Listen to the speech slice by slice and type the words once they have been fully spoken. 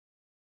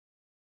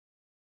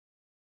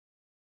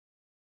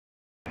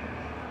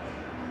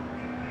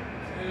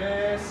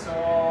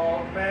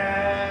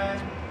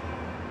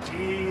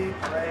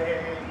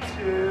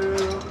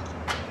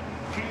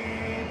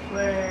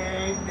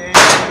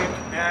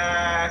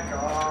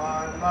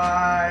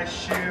my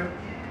shoe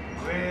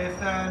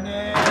with a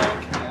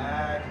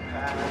knick-knack,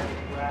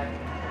 paddywhack.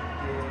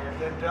 Give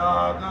the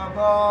dog a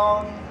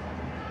bone.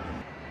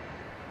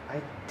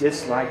 I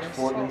disliked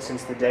Fortman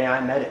since the day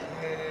I met him.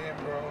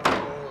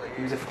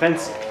 He was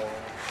offensive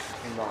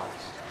and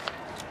modest.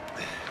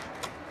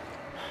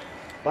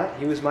 But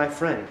he was my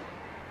friend.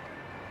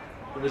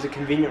 It was a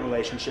convenient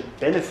relationship,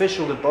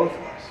 beneficial to both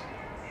of us.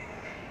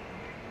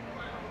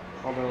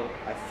 Although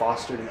I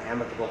fostered an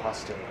amicable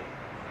hostility.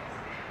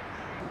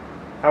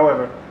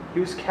 However, he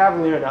was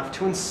cavalier enough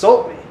to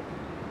insult me,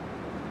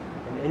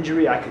 an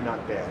injury I could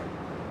not bear.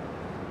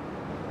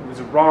 It was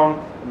a wrong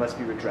that must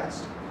be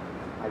redressed.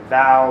 I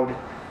vowed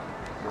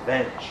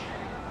revenge.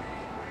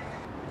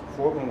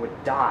 Fortman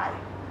would die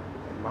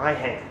at my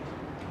hand.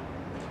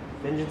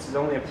 Vengeance is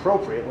only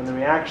appropriate when the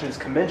reaction is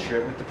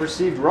commensurate with the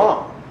perceived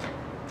wrong.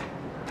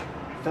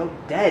 I felt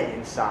dead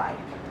inside.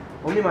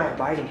 Only my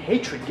abiding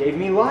hatred gave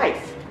me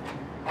life.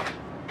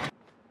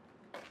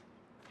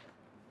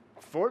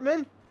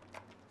 Fortman?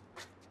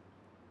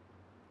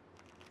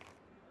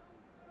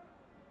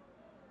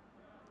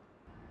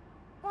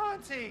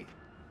 Monty,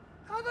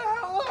 how the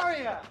hell are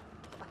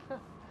you?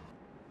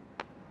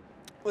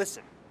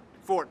 Listen,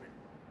 Fortman.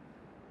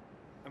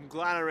 I'm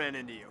glad I ran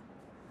into you.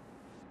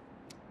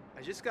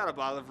 I just got a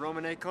bottle of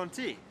Romanée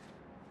Conti.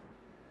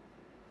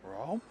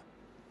 Rome?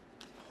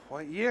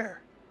 What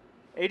year?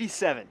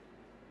 87.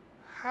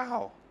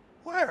 How?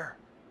 Where?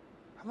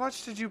 How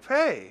much did you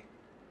pay?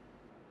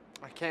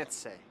 I can't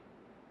say.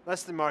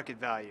 Less than market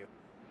value.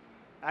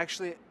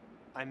 Actually,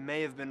 I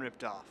may have been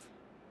ripped off.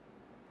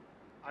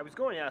 I was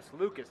going to ask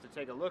Lucas to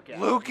take a look at it.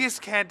 Lucas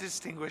can't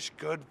distinguish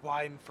good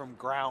wine from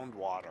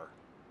groundwater.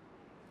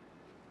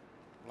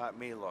 Let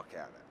me look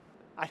at it.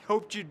 I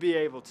hoped you'd be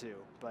able to,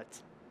 but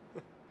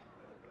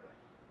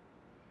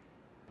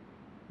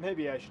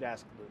maybe I should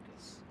ask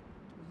Lucas.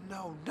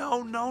 No.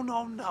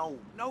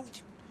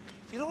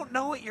 You don't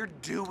know what you're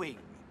doing.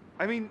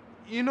 I mean,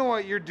 you know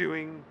what you're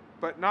doing,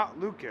 but not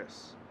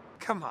Lucas.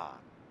 Come on.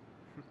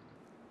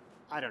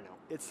 I don't know.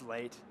 It's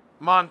late.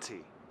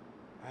 Monty,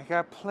 I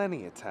got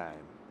plenty of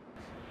time.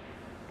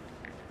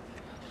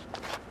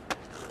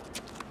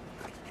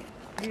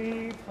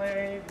 He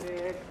played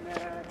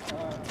knick-knack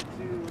up to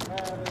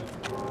heaven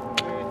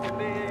with a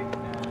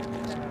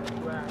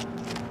knick-knack.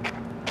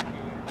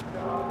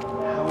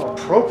 How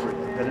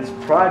appropriate that his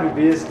pride would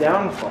be his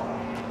downfall.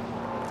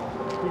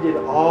 He did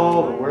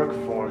all the work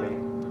for me.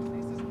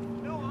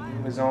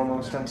 It was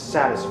almost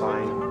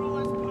unsatisfying.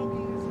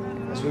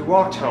 As we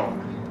walked home,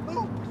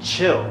 a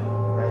chill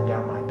ran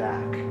down my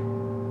back.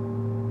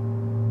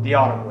 The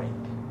autumn wind.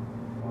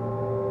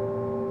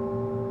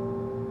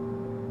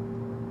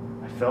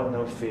 I felt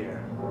no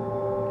fear,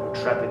 no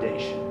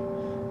trepidation,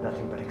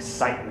 nothing but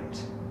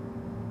excitement.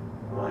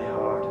 My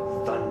heart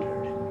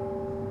thundered.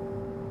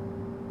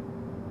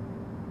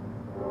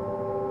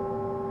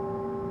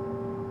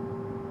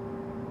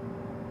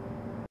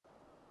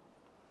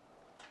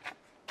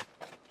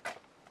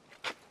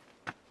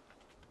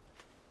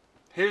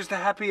 Here's the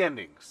happy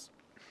endings.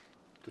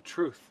 The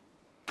truth.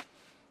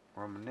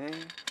 Romanée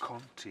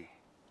Conti.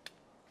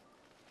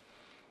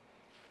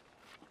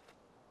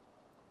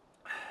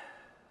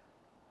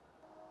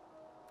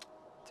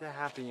 To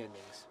happy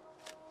endings.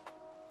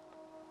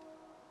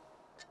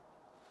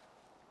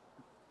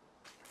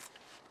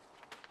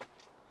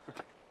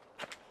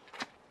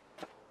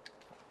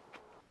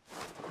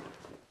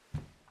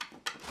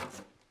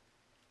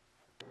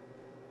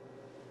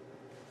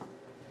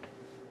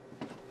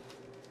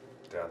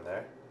 Down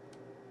there.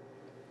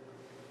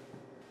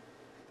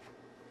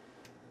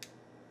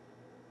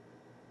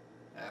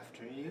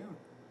 After you.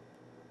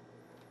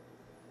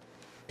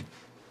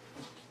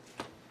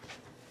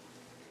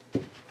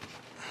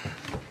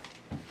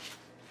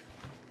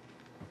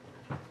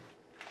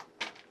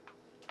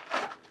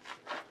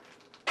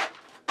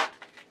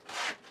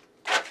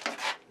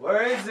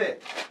 Where is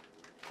it?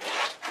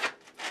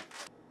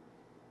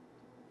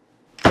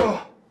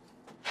 Oh.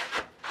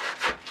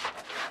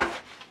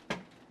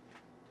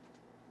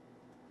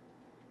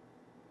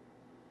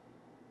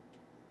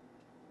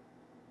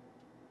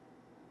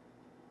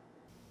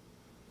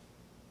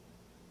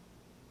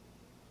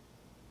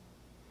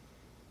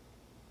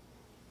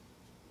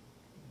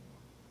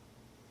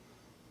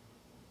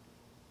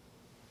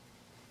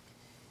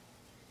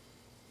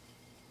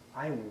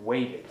 I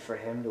waited for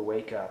him to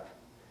wake up.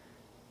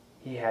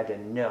 He had to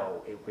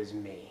know it was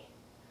me.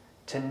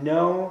 To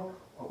know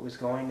what was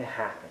going to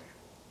happen.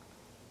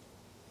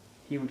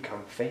 He would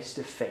come face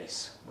to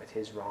face with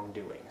his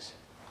wrongdoings.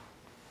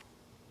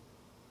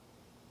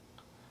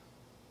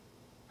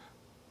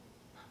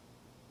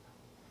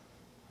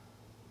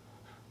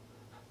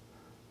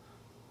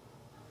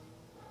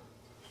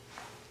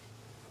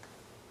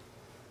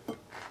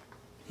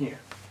 Here.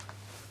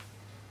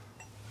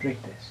 Drink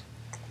this.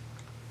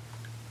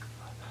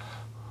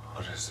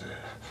 What is it?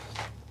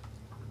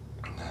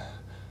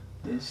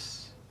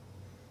 This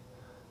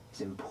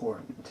is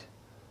important.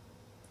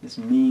 This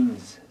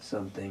means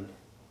something.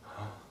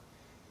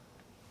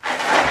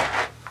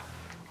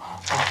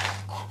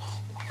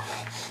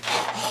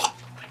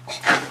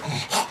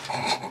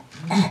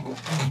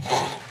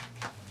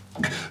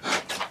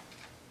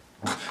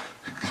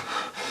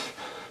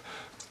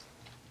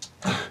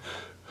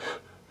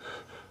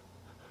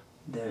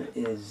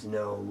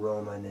 no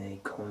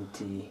Romane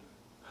Conti.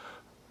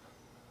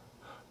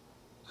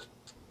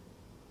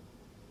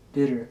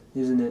 Bitter,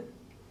 isn't it?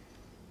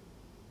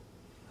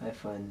 I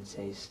find the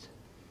taste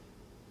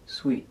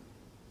sweet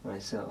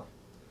myself.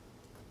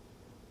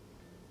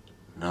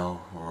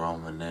 No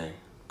Romane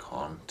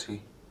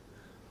Conti.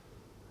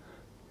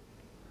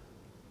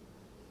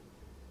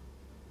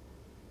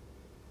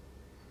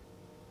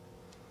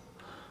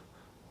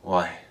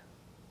 Why?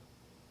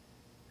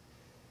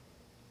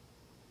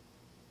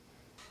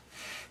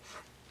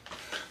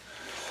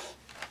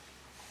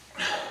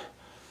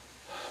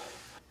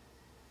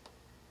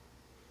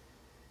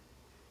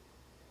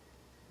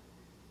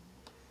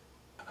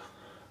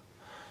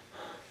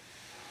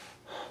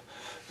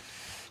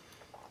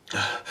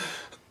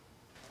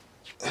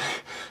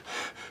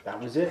 That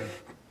was it.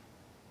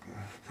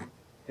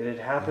 It had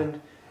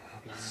happened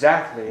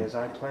exactly as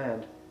I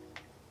planned.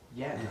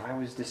 Yet I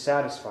was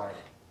dissatisfied.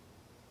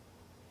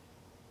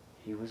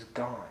 He was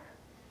gone.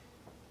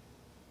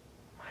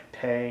 My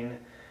pain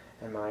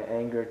and my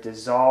anger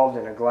dissolved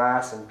in a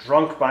glass and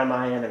drunk by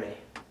my enemy.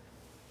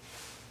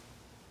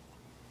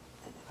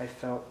 I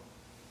felt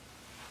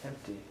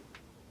empty.